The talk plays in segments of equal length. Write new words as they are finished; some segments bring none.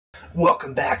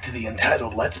Welcome back to the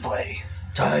Untitled Let's Play.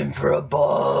 Time for a boss.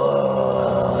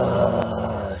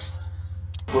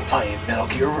 We're playing Metal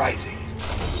Gear Rising.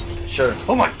 Sure.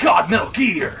 Oh my god, Metal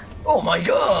Gear! Oh my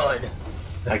god!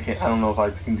 I don't know if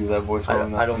I can do that voice well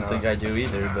enough. I don't think I do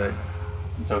either, but...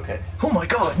 It's okay. Oh my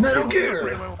god, Metal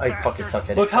Gear! I fucking suck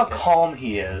at it. Look how calm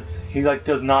he is. He like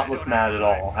does not look mad at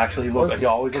all. Actually, he always looks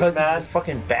mad. Because he's a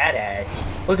fucking badass.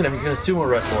 Look at him, he's gonna sumo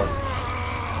wrestle us.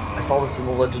 I saw this in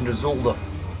The Legend of Zelda.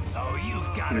 Oh,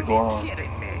 you've got to be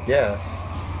kidding me. Yeah.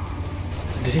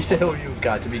 Did he say, oh, you've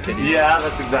got to be kidding me? Yeah,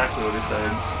 that's exactly what he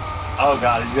said. Oh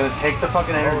god, he's gonna take the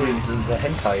fucking energy. Oh, this is the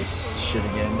hentai shit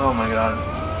again. Oh my god.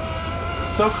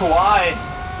 So kawaii.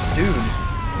 Dude.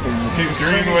 He's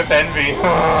green with envy.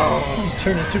 He's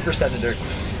turning Super Senator.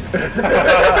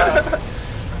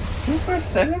 Super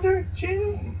Senator?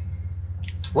 Gee?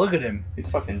 Look at him. He's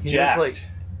fucking jacked.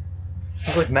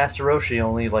 He's like Master Roshi,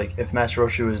 only like if Master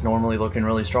Roshi was normally looking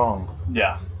really strong.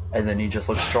 Yeah. And then he just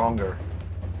looks stronger.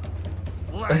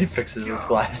 And he fixes his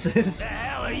glasses. What the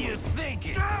hell are you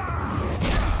thinking?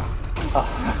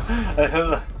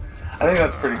 I think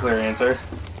that's a pretty clear answer.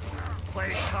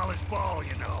 Playing college ball,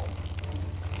 you know.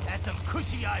 That's a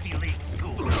cushy Ivy League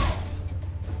school.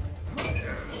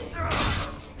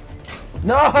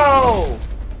 No!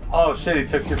 Oh shit, he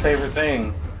took your favorite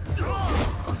thing.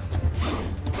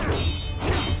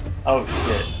 Oh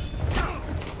shit.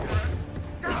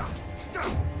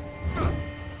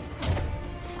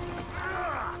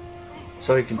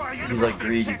 So he's like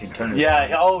Greed, you can turn it.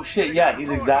 Yeah, oh shit, yeah,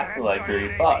 he's exactly like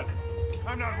Greed. Fuck.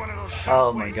 I'm not one of those.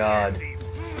 Oh my god.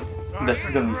 This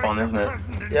is gonna be fun, isn't it?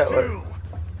 Yeah,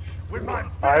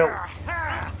 I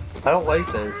don't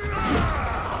like this.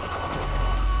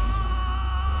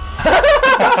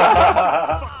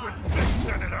 Fuck with this,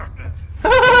 Senator. Damn.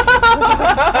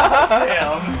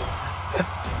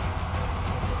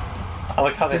 I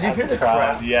like how they Did you have hear the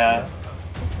crowd? crowd? Yeah.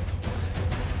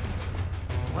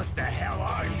 What the hell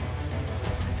are you?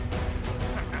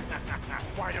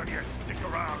 Why don't you stick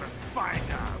around and find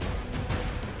out?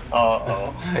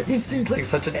 Uh-oh. He seems like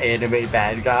such an anime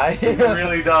bad guy. He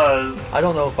really does. I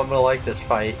don't know if I'm gonna like this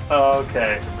fight. Oh,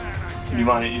 okay. You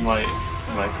might complain.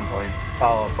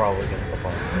 Oh, I'm probably gonna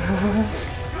complain.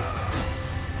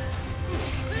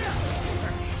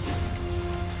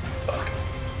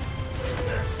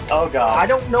 Oh god. I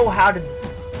don't know how to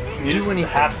You do just anything.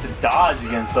 have to dodge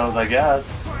against those, I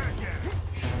guess.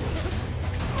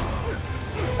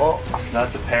 Well,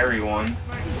 That's a parry one.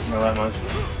 Know that much.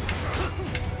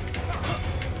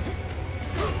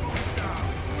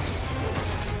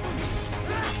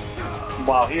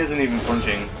 Wow, he isn't even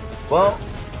flinching. well,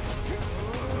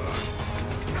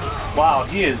 Wow,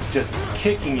 he is just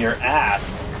kicking your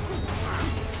ass.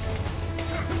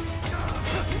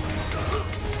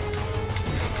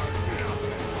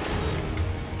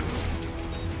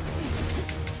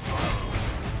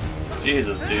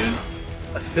 Jesus, dude.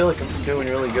 I feel like I'm doing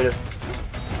really good at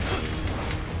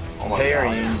Oh my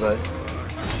parrying, god. but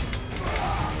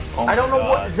Oh my I don't know god.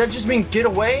 what does that just mean. Get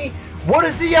away? What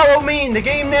does the yellow mean? The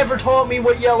game never taught me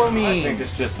what yellow I think means.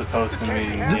 it's just supposed to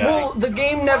mean. Yeah, Well, the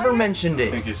game never mentioned I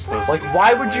it. think you're supposed Like, to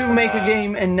why would you from make a that.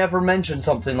 game and never mention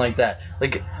something like that?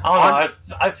 Like, I don't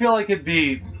know. I feel like it'd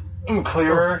be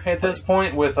clearer at this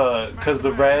point with because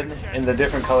the red and the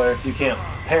different color, you can't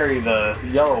parry the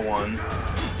yellow one.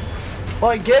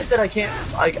 well, I get that I can't.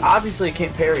 Like, obviously, I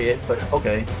can't parry it, but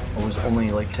okay, I was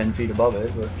only like 10 feet above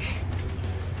it. But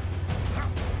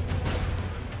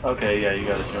Okay, yeah, you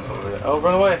gotta jump over there. Oh,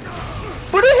 run away!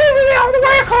 but it hit me on the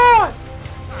way across.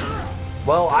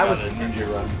 Well, I was. Gotta ninja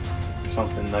run or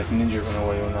something like ninja run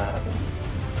away when that happens.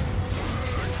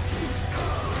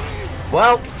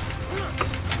 Well,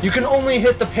 you can only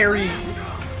hit the parry.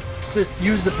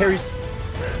 Use the parry.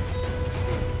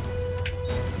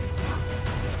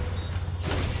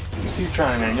 Just keep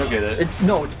trying, man. You'll get it.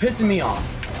 No, it's pissing me off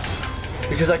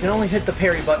because I can only hit the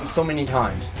parry button so many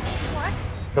times.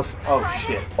 Oh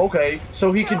shit! Okay,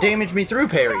 so he can damage me through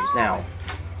parries now.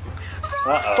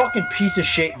 Uh-oh. Fucking piece of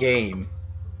shit game.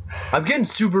 I'm getting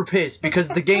super pissed because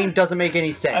the game doesn't make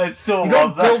any sense. I still you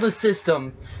love don't build a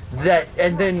system that,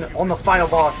 and then on the final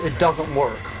boss, it doesn't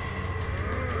work.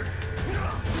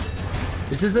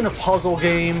 This isn't a puzzle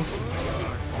game.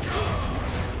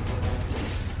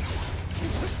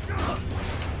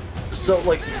 So,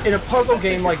 like, in a puzzle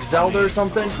game like Zelda or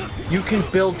something, you can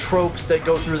build tropes that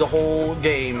go through the whole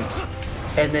game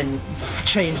and then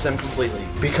change them completely.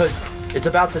 Because it's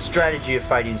about the strategy of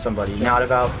fighting somebody, not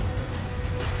about...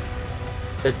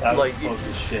 That was close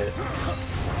as shit.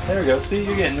 There we go. See,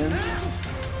 you're getting in.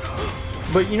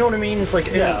 But you know what I mean? It's like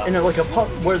in a like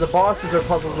where the bosses are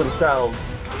puzzles themselves.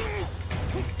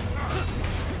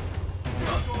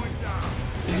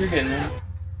 you're getting him.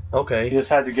 Okay. You just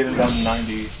had to get him down to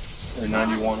 90 or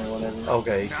 91 or whatever.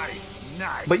 Okay. Nice.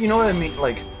 But you know what I mean?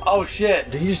 Like, Oh shit!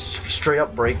 did he just straight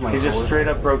up break my He sword? just straight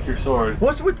up broke your sword.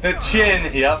 What's with The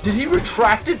chin. Yep. Did he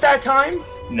retract it that time?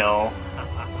 No.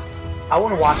 I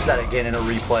want to watch that again in a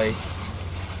replay.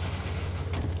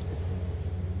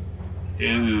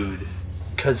 Dude.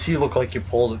 Because he looked like you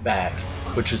pulled it back,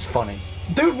 which is funny.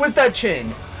 Dude, with that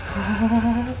chin!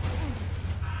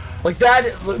 Like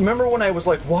that, remember when I was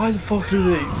like, why the fuck do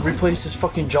they replace his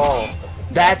fucking jaw?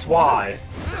 That's why.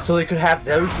 So they could have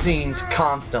those scenes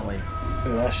constantly. Look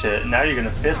at that shit. Now you're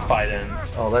gonna fist fight him.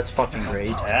 Oh, that's fucking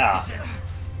great. Yeah.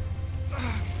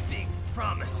 Big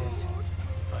promises,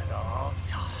 but all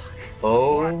talk.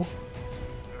 Oh,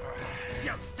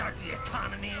 Jumpstart the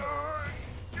economy.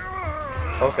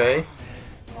 okay.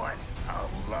 What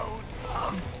a load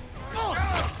of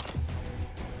bullshit!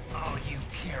 All you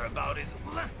care about is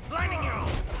lining your own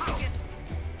pockets.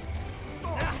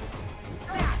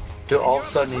 Dude, all of a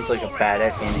sudden he's like a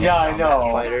badass hand Yeah, I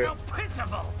know. fighter. No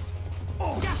principles.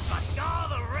 Just like all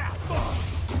the rest.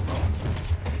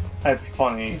 That's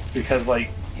funny because like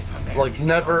If Like, America's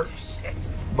never- gone to shit,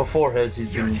 Before his,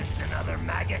 he's you're been just another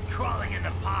maggot crawling in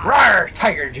the pot. Rawr!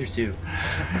 Tiger Jutsu.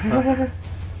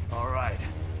 All right,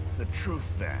 the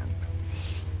truth then.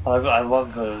 I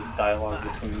love the dialogue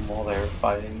between them while they're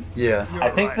fighting. Yeah. I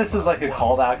think this is like a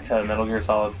callback to Metal Gear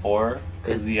Solid 4.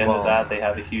 Because the end Well- of that, they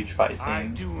have a huge fight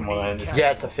scene. From what I understand. Yeah,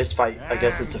 it's a fist fight. I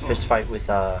guess it's a fist fight with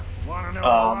Wanna know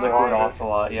Ocelot. Liquid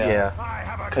Ocelot, yeah. yeah. I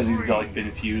have a Because he's dream like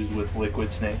been fused with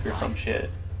Liquid Snake or some shit.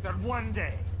 that one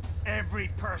day every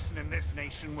person in this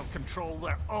nation will control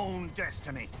their own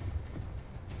destiny.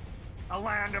 A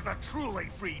land of the truly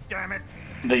free, damn it.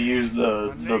 They use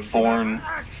the Bourne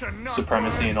Action, not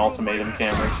Supremacy and words, Ultimatum rule by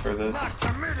cameras for this. not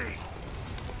committee.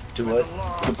 Do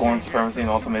what? The Bourne Supremacy and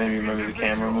Ultimatum, you remember the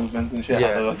camera movements and shit?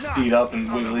 Yeah. How they like speed up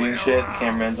and wiggly and shit? The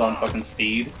cameraman's on fucking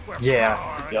speed. Yeah.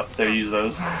 Yep, they use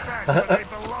those. Back where they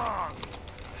belong.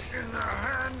 In the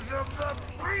hands of the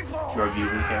people. Drug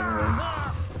using cameraman.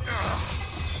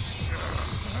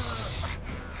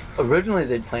 Originally,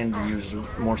 they'd planned to use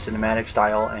more cinematic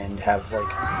style and have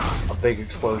like a big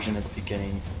explosion at the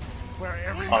beginning Where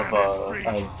every Of, man is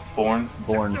free. of Bourne.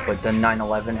 Bourne, but then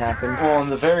 9/11 happened, Well, in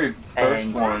the very first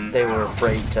and one. they were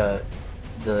afraid to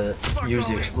use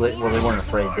the well, they weren't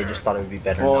afraid. They just thought it would be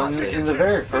better Well, not in to. the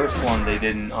very first one, they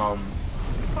didn't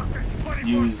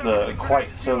use the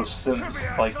quite so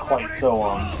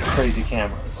crazy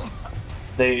cameras.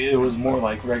 It was more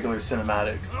like regular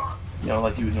cinematic, you know,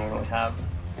 like you would normally have.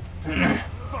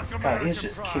 God, he's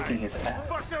just kicking his Fuck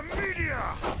ass. the media.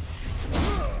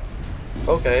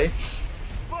 Okay.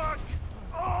 Fuck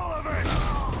all of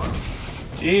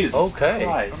it. Jesus Okay.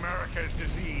 Christ. America's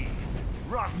diseased,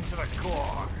 rotten to the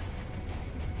core.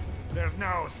 There's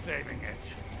no saving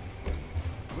it.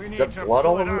 We need that to blood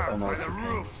pull all it over it? out Oh, no, by it's the okay.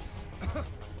 roots.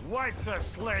 Wipe the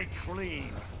slate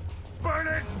clean. Burn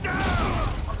it down.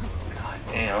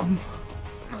 Damn.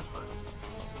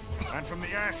 And from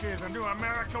the ashes, a new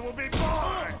America will be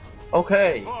born.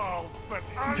 Okay. Evolved, but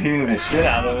Beating the shit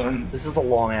out of him. This is a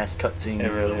long ass cutscene It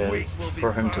really is.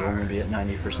 for him to only be at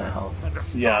 90% health. And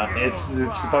the Yeah, strongest it's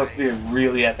will supposed to be a rise.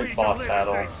 really epic Free to boss live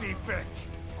battle. as they see fit.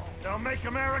 They'll make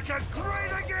America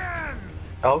great again.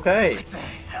 Okay. What the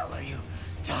hell are you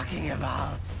talking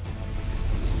about?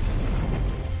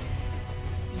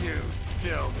 You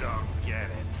still don't get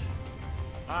it.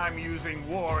 I'm using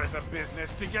war as a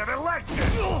business to get elected.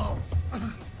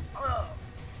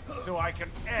 So I can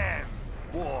end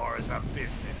war as a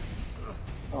business.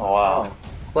 Oh wow. Oh,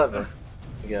 clever.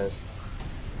 I guess.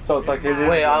 So it's like it is.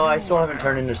 Wait, I still haven't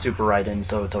turned into Super Raiden,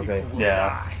 so it's okay. Will Yeah.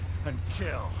 die and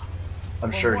kill.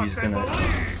 I'm For sure what he's they gonna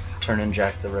believe, turn in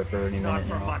Jack the Ripper any not minute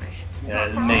for now. money. Yeah,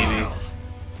 not for maybe. oil.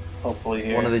 Hopefully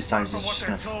here. One of these times For he's what just they're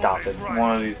gonna told stop is it. right.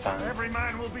 One of these times. Every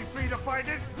man will be free to fight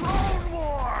his own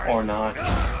wars. Or not.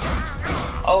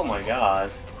 Oh my god.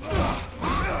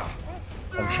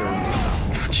 I'm sure.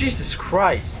 Jesus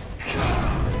Christ.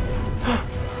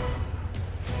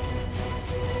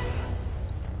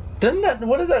 Doesn't that?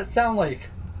 What does that sound like?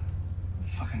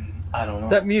 Fucking. I don't know.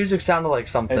 That music sounded like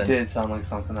something. It did sound like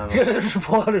something. I don't know. Just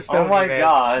pull out a stone. Oh my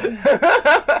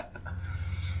god.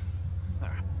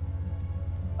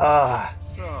 Ah.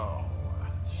 So,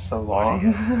 So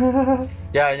long.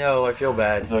 Yeah, I know. I feel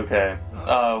bad. It's okay.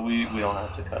 We don't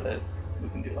have to cut it. We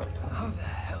can do like how the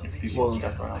hell if did people you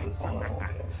stuck get around like this long. that?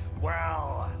 That's okay.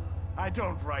 Well, I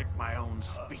don't write my own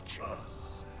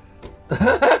speeches.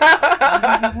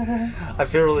 I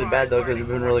feel really bad though because we've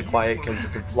been really quiet because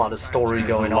there's a lot of story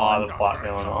There's going a lot on. of plot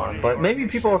going on. But maybe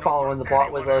people are following the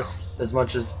plot with us as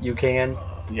much as you can.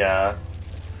 Yeah.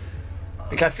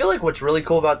 Like, I feel like what's really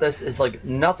cool about this is, like,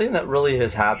 nothing that really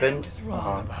has happened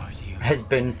has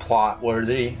been plot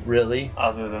worthy, really.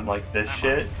 Other than like this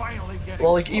shit.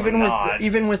 Well, like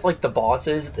even with like the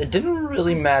bosses, it didn't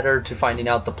really matter to finding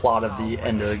out the plot of the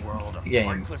end of the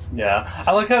game. Yeah,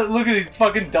 I like how look at he's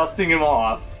fucking dusting him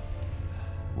off.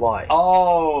 Why?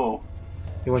 Oh,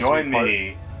 He wants to join be part-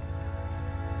 me.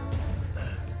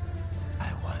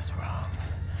 I was wrong.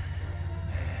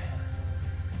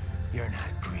 You're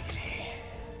not greedy.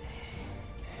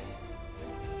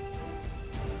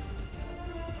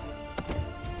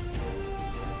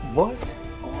 What?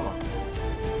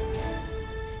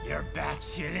 You're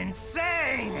batshit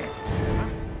insane!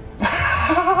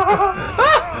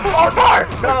 Arthur!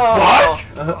 No!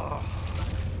 What?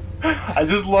 I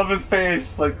just love his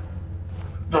face, like.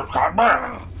 You're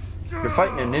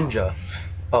fighting a ninja.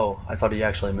 Oh, I thought he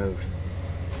actually moved.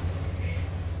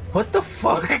 What the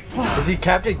fuck? Is he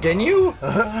Captain Ginyu?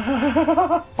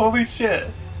 Holy shit.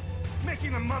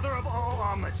 Making the mother of all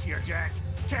omelets here, Jack.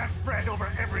 Can't fret over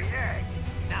every egg.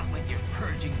 Not when you're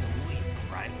purging the weak,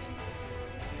 right?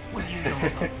 What do you know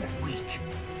about the weak?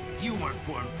 You weren't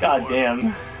born poor. God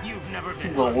damn. You've never This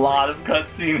been is a lot of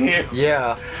cutscene here.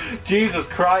 Yeah. Jesus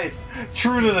Christ.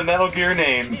 True to the Metal Gear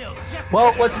name.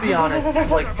 Well, let's be honest.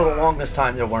 Like, for the longest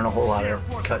time, there weren't a whole lot of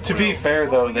cutscenes. To be fair,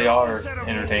 though, they are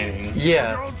entertaining.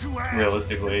 Yeah.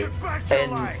 Realistically.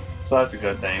 And... So that's a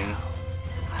good thing.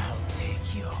 I'll take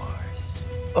yours.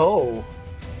 Oh.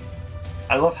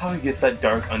 I love how he gets that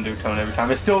dark undertone every time.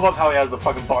 I still love how he has the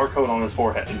fucking barcode on his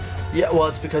forehead. Yeah, well,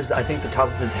 it's because I think the top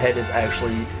of his head is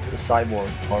actually the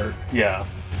cyborg part. Yeah.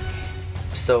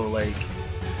 So, like,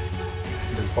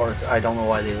 this barcode, I don't know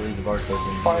why they leave the barcodes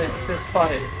in. Fight, this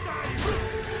fight.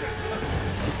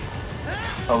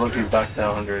 Oh, look, he's back to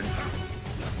 100.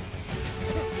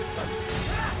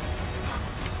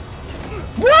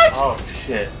 What? Oh,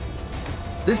 shit.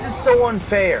 This is so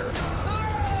unfair.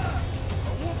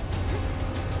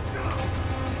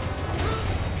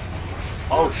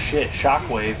 Oh, shit.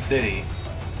 Shockwave City.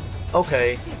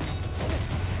 Okay.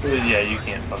 Yeah, you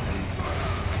can't fucking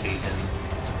beat him.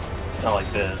 Not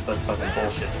like this. That's fucking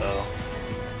bullshit, though.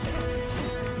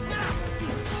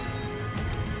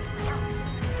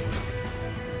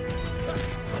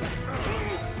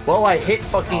 Well, I hit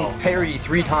fucking Oh. parry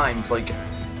 3 times, like...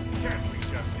 Can't we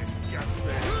just discuss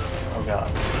this? Oh, God.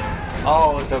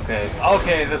 Oh, it's okay.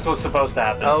 Okay, this was supposed to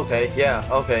happen. Okay, yeah,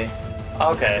 okay.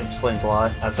 Okay. Explains a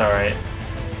lot. That's alright.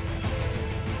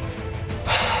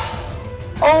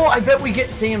 Oh, I bet we get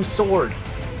Sam's sword.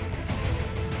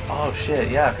 Oh,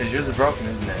 shit, yeah, because yours is broken,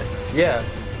 isn't it? Yeah.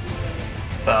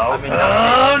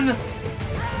 Falcon!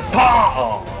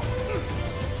 Oh!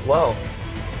 Well,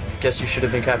 guess you should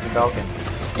have been Captain Falcon.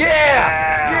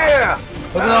 Yeah! Yeah!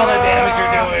 Look at all the damage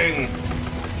you're doing!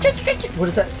 What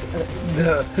is that?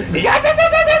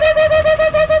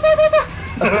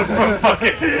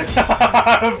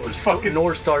 Fucking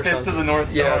North Star. Fist of the North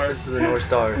Star. Yeah, Fist of the North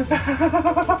Star.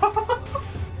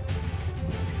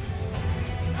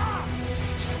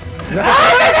 You're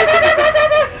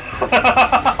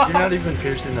not even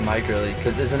piercing the mic, really,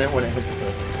 because isn't it when it hits the...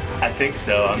 I think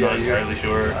so, I'm not entirely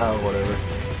sure. Oh, whatever.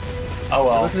 Oh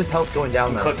well. Look at his health going down,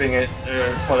 I'm though. clipping it,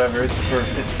 or whatever, it's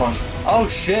fun. Oh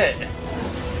shit!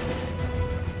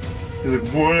 He's like,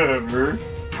 whatever,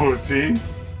 pussy.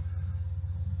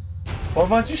 What a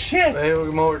bunch of shit! Hey,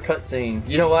 more cutscene.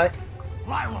 You know what?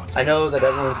 I know that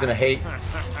everyone's gonna hate,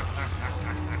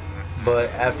 but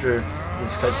after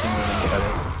this cutscene, we're gonna get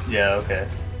it. Yeah, okay.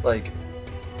 Like,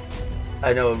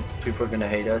 I know people are gonna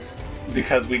hate us.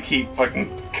 Because we keep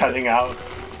fucking cutting out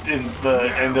in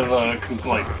the end of a,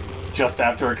 like, just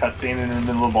after a cutscene in the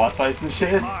middle of boss fights and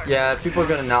shit. Yeah, people are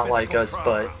gonna not like us,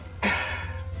 but...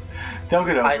 Don't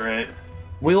get over it.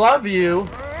 We love you!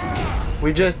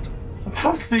 We just...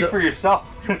 Don't speak for yourself.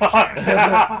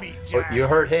 You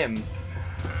heard him.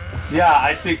 Yeah,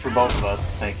 I speak for both of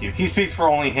us, thank you. He speaks for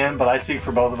only him, but I speak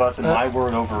for both of us, and my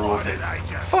word overrules his.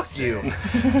 Fuck you.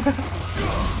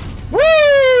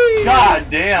 Whee! God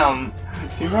damn!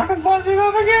 Team Rocket's busting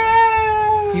up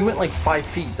again! He went like 5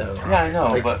 feet, though. Yeah, I know,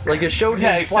 like, but... Like, it showed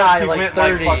yeah, him except fly he like went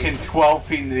 30. like fucking 12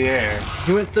 feet in the air.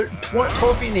 He went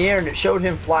 12 feet in the air, and it showed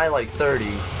him fly like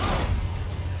 30.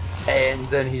 And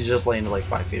then he's just landed like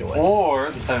 5 feet away.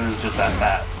 Or the senator's just that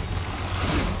fast.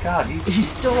 God, he's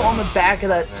still on the back of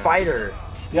that spider.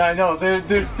 Yeah, I know.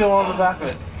 They're still on the back of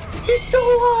it. He's still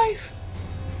alive.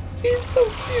 He's so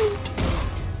cute.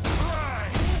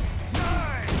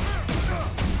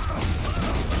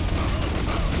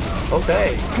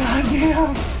 Okay. God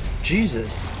damn.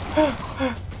 Jesus.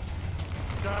 Die,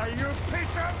 you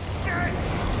piece of shit!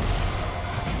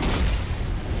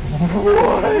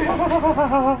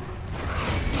 What?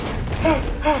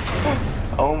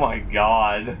 Oh my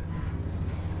god.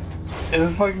 Is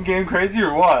this fucking game crazy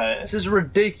or what? This is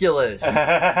ridiculous.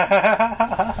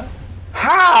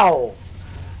 How?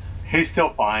 He's still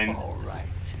fine. All right.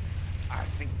 I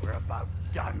think we're about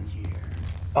done here.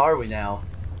 Are we now?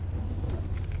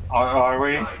 Are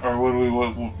we? Or would we,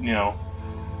 you know?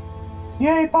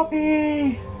 Yay,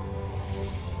 puppy!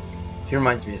 He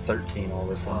reminds me of 13 all of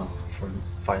a sudden from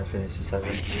Final Fantasy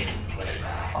VII.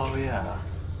 Oh yeah.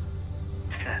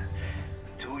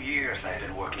 2 years I've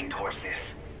been working towards this.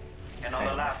 And on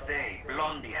the last day,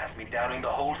 Blondie has me downing the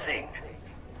whole thing.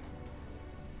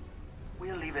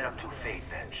 We'll leave it up to fate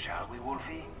then, shall we,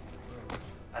 Wolfie?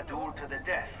 A duel to the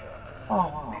death. Oh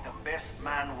wow. May the best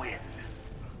man win.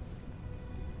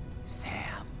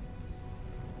 Sam.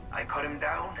 I cut him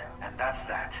down, and that's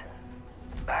that.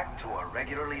 Back to a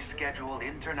regularly scheduled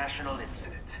international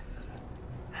incident.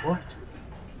 What?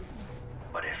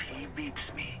 But if he beats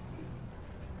me,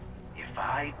 if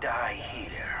I die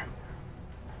here,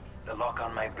 the lock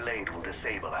on my blade will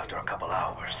disable after a couple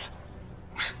hours.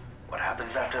 What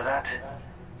happens after that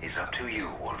is up to you,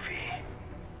 Wolfie.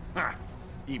 Ha!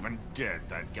 Even dead,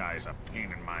 that guy's a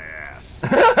pain in my ass.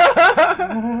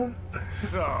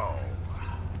 So,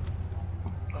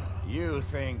 you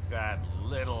think that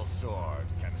little sword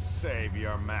can save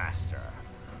your master?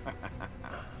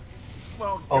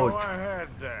 Well, go ahead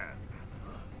then.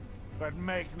 But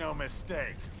make no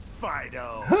mistake,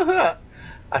 Fido.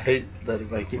 I hate that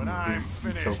if I keep When I'm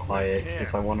being so finished quiet. with him,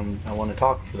 If I want to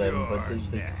talk for them, but you're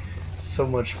there's like, next. so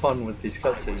much fun with these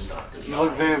cutscenes.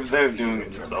 Look, they're doing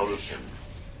it themselves.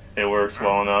 It works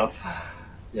well enough.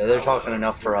 Yeah, they're talking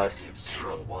enough for us.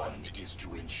 01 is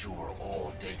to ensure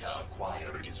all data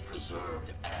acquired is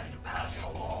preserved and passed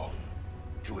along.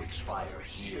 To expire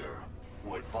here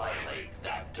would violate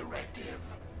that directive.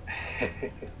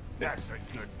 That's a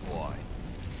good boy.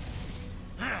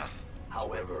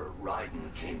 However,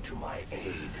 Raiden came to my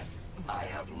aid. I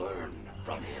have learned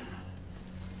from him.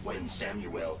 When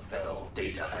Samuel fell,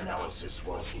 data analysis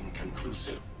was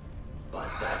inconclusive. But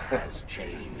that has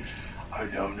changed. I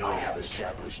don't know. I have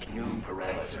established new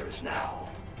parameters now.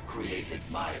 Created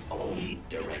my own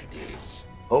directives.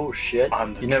 Oh shit!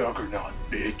 I'm the You never juggernaut,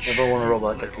 bitch. never want a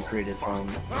robot that can create its own.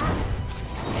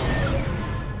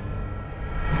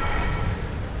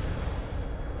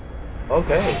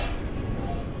 Okay.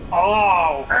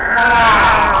 Oh!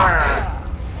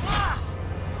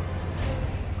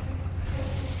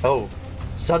 Oh,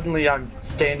 suddenly I'm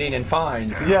standing and fine.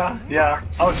 Yeah, yeah.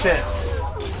 Oh shit.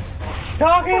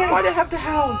 Doggy! Why'd I have to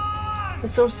howl?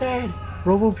 That's so sad.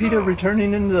 Robo-Peta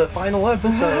returning into the final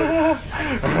episode.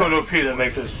 Robo-Peta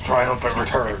makes his triumphant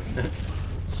return.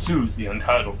 Sues the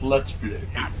Untitled Let's Play.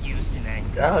 Not used in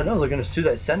anger. Oh no, they're gonna sue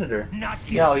that senator. Not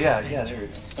used Yeah, oh, in yeah, there it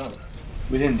is. Oh,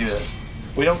 we didn't do that.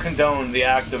 We don't condone the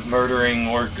act of murdering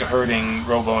or hurting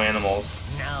robo-animals.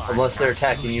 No, Unless they're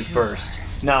attacking you first.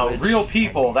 Now, Which- real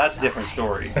people, that's a different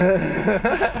story.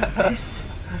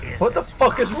 What the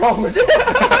fuck is wrong with it?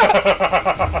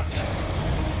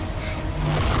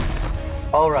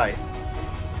 Alright.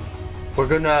 We're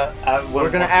gonna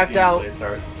act out.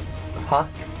 Starts. Huh?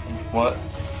 What?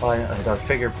 I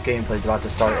figure gameplay's about to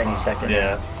start any second.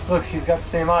 Yeah. Look, he's got the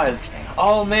same eyes.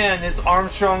 Oh man, it's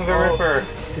Armstrong the Ripper.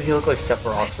 Did he look like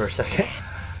Sephiroth for a second?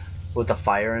 With the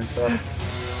fire and stuff?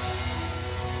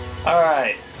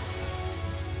 Alright.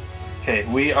 Okay,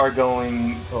 we are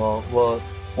going... Well,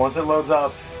 Once it loads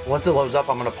up... once it loads up,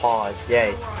 I'm gonna pause.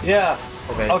 Yay. Yeah.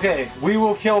 Okay. Okay, we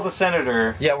will kill the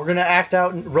senator Yeah, we're gonna act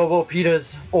out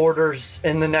Robo-Peta's orders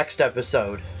in the next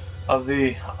episode. of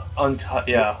the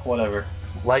yeah, whatever.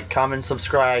 Like, comment,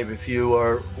 subscribe if you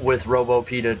are with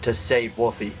Robo-Peta to save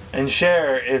Wolfie. And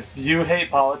share if you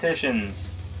hate politicians.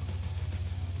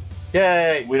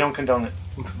 Yay! We don't condone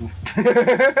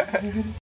it.